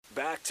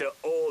Back to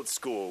Old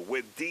School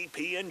with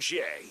DP and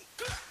J.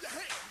 Clap your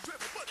hands,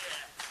 everybody,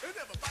 and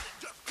everybody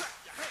just clap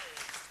your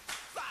hands.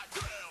 Fly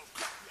girls,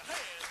 clap your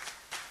hands.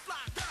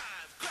 Fly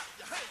guys, clap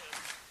your hands.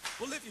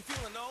 Well, if you're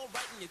feeling all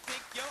right and you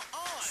think you're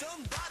on,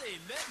 somebody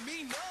let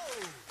me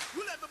know.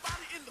 Will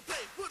everybody in the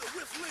place put a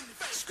whistle in your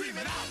face,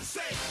 screaming out and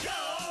say, yo,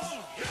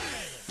 yeah.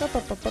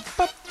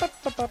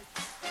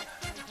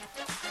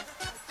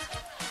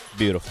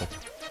 Beautiful.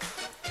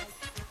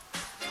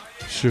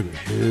 Sugar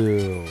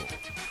Hill.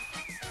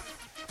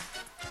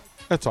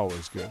 That's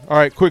always good. All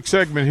right, quick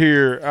segment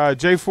here.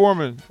 Jay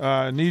Foreman,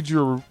 need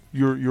your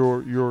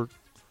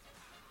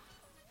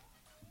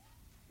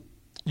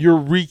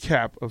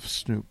recap of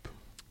Snoop.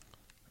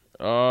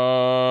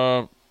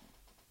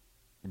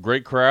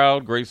 Great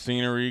crowd, great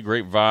scenery,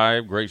 great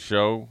vibe, great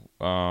show.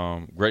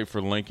 Great for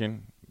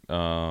Lincoln.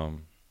 Was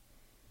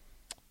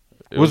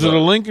it a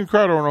Lincoln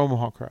crowd or an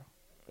Omaha crowd?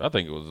 I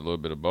think it was a little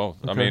bit of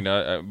both. Okay. I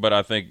mean, but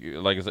I think,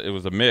 like I said, it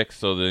was a mix.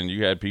 So then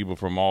you had people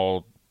from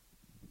all,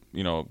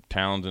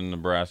 towns in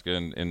Nebraska,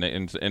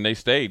 and they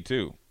stayed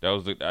too.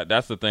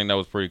 That's the thing that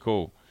was pretty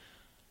cool.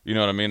 You know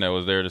what I mean? That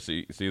was there to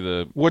see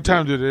the. What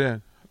time did it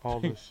end?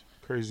 All this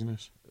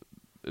craziness.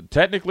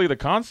 Technically, the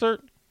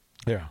concert.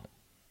 Yeah.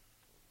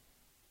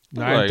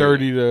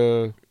 9:30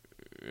 to.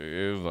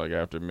 It was like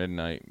after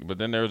midnight, but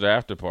then there was an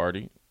after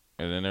party,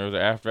 and then there was an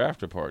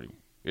after party.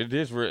 It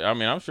is.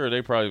 I'm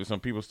sure some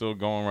people still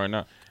going right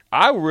now.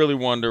 I really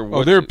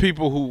wonder. There are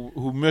people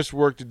who missed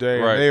work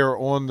today, right. And they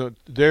are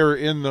they're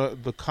in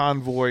the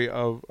convoy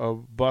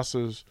of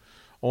buses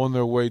on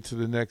their way to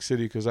the next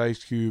city because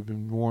Ice Cube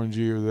and Warren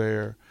G are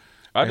there.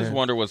 I just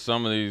wonder what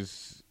some of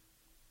these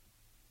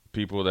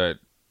people that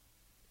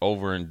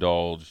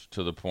overindulge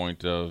to the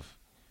point of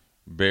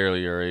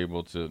barely are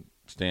able to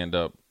stand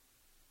up,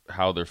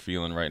 how they're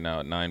feeling right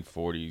now at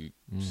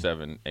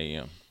 9:47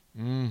 a.m.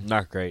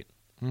 Not great.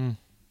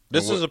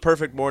 This is a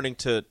perfect morning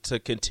to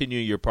continue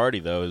your party,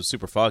 though. It was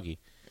super foggy.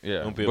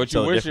 Yeah, but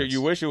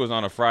you wish it was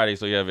on a Friday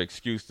so you have an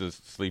excuse to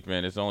sleep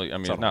in. It's only,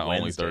 it's not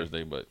only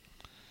Thursday, but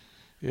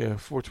yeah,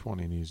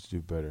 420 needs to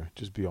do better.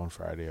 Just be on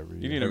Friday every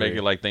year. You need to make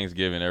it like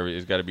Thanksgiving.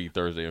 It's got to be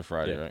Thursday and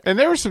Friday, right? And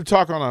there was some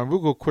talk online. We'll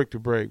go quick to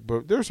break,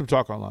 but there was some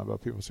talk online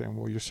about people saying,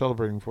 "Well, you're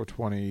celebrating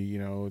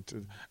 420.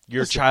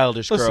 You're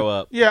childish. Grow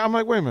up." Yeah, I'm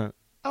like, wait a minute.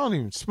 I don't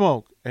even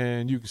smoke,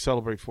 and you can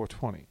celebrate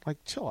 420. Like,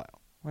 chill out.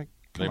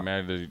 They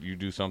mad that you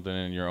do something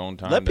in your own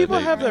time. Let people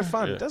have their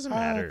fun. Yeah. It doesn't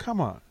matter.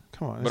 Come on.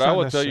 But I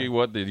will tell you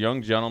what, the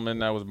young gentleman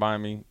that was by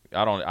me,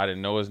 I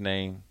didn't know his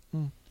name.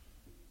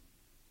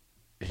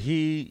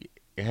 He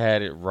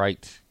had it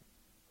right.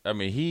 I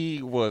mean,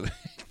 he was.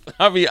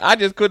 I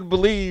just couldn't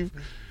believe.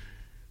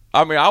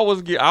 I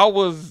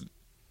was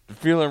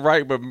feeling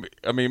right, but me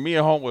and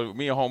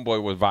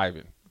homeboy was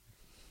vibing.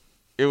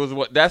 It was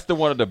that's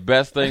one of the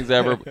best things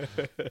ever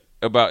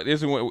about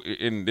this.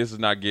 And this is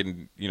not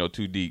getting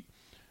too deep.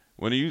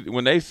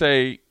 When they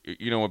say,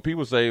 when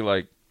people say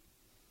like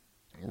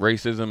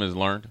racism is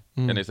learned,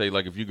 and they say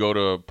like if you go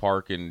to a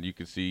park and you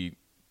can see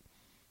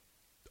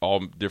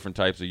all different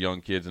types of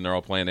young kids and they're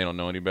all playing, they don't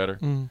know any better.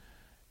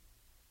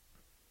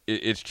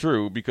 It's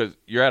true because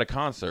you're at a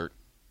concert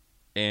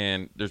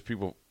and there's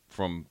people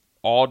from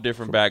all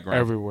different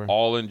backgrounds, everywhere,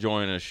 all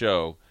enjoying a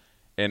show,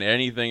 and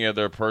anything of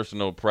their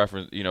personal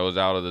preference, is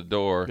out of the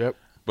door. Yep.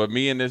 But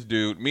me and this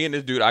dude,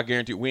 I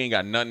guarantee we ain't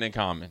got nothing in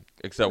common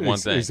except one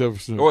thing.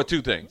 Except Snoop. Or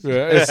two things.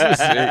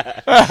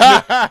 Yeah,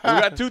 we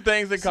got two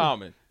things in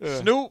common. Yeah.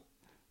 Snoop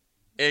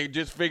and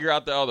just figure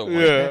out the other one.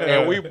 Yeah.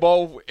 And we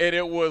both, and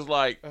it was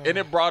like, and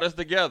it brought us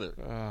together.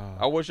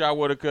 I wish I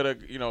could have,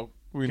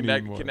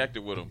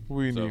 connected with him.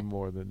 We need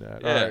more than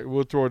that. Yeah. All right,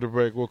 we'll throw it to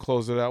break. We'll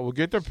close it out. We'll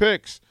get their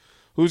picks.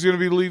 Who's going to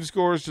be the lead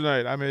scorers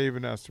tonight? I may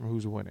even ask them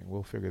who's winning.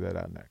 We'll figure that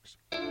out next.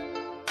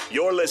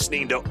 You're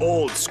listening to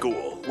Old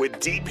School with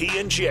DP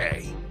and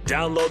J.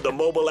 Download the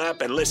mobile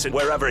app and listen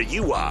wherever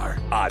you are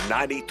on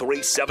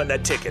 93.7 The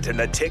Ticket and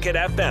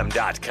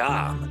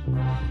theticketfm.com.